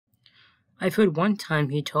I've heard one time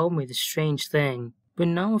he told me the strange thing, but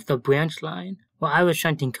now with the branch line, while I was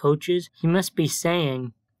shunting coaches, he must be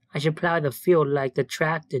saying I should plow the field like the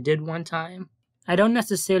tractor did one time. I don't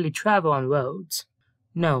necessarily travel on roads.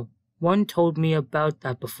 No, one told me about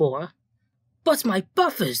that before. But my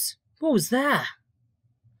buffers! What was that?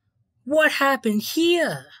 What happened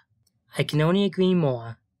here? I can only agree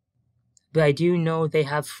more. But I do know they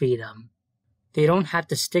have freedom. They don't have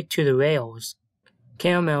to stick to the rails.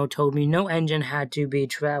 Caramel told me no engine had to be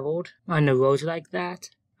traveled on the roads like that.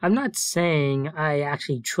 I'm not saying I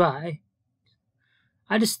actually try.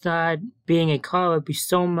 I just thought being a car would be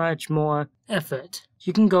so much more effort.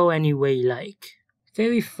 You can go any way you like.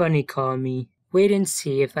 Very funny, Carmy. Wait and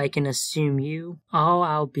see if I can assume you, or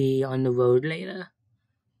I'll be on the road later.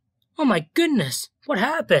 Oh my goodness, what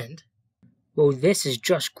happened? Well, this is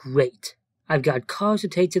just great. I've got cars to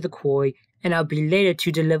take to the quarry, and I'll be later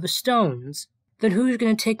to deliver stones. Then who's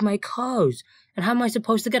going to take my cars, and how am I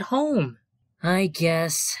supposed to get home? I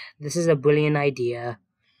guess this is a brilliant idea.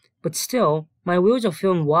 But still, my wheels are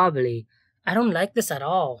feeling wobbly. I don't like this at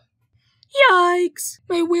all. Yikes!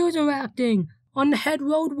 My wheels are acting on the head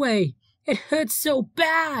roadway. It hurts so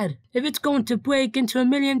bad. If it's going to break into a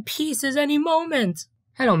million pieces any moment.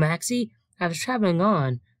 Hello, Maxie. I was traveling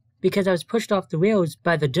on because I was pushed off the rails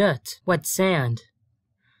by the dirt, wet sand.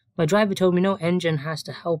 My driver told me no engine has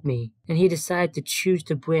to help me, and he decided to choose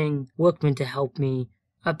to bring workmen to help me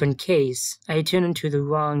up in case I had turned into the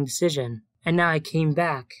wrong decision. And now I came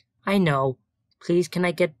back. I know. Please, can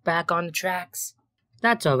I get back on the tracks?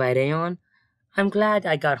 That's alright, Aeon. I'm glad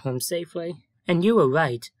I got home safely. And you were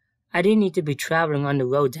right. I didn't need to be traveling on the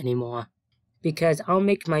roads anymore. Because I'll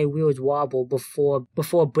make my wheels wobble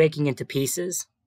before breaking into pieces.